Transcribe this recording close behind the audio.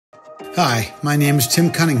Hi, my name is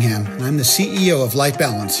Tim Cunningham, and I'm the CEO of Lyte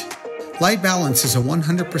Balance. Lyte Balance is a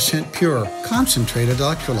 100% pure, concentrated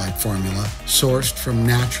electrolyte formula sourced from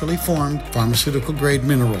naturally formed pharmaceutical-grade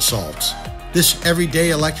mineral salts. This everyday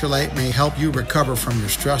electrolyte may help you recover from your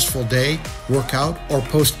stressful day, workout, or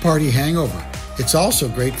post-party hangover. It's also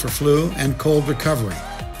great for flu and cold recovery.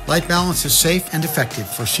 Lyte Balance is safe and effective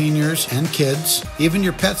for seniors and kids. Even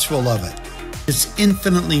your pets will love it. It's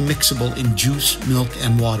infinitely mixable in juice, milk,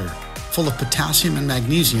 and water. Full of potassium and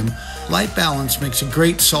magnesium, Lyte Balance makes a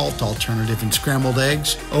great salt alternative in scrambled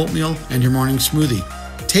eggs, oatmeal, and your morning smoothie.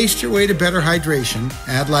 Taste your way to better hydration.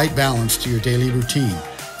 Add Lyte Balance to your daily routine.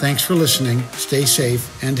 Thanks for listening. Stay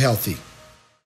safe and healthy.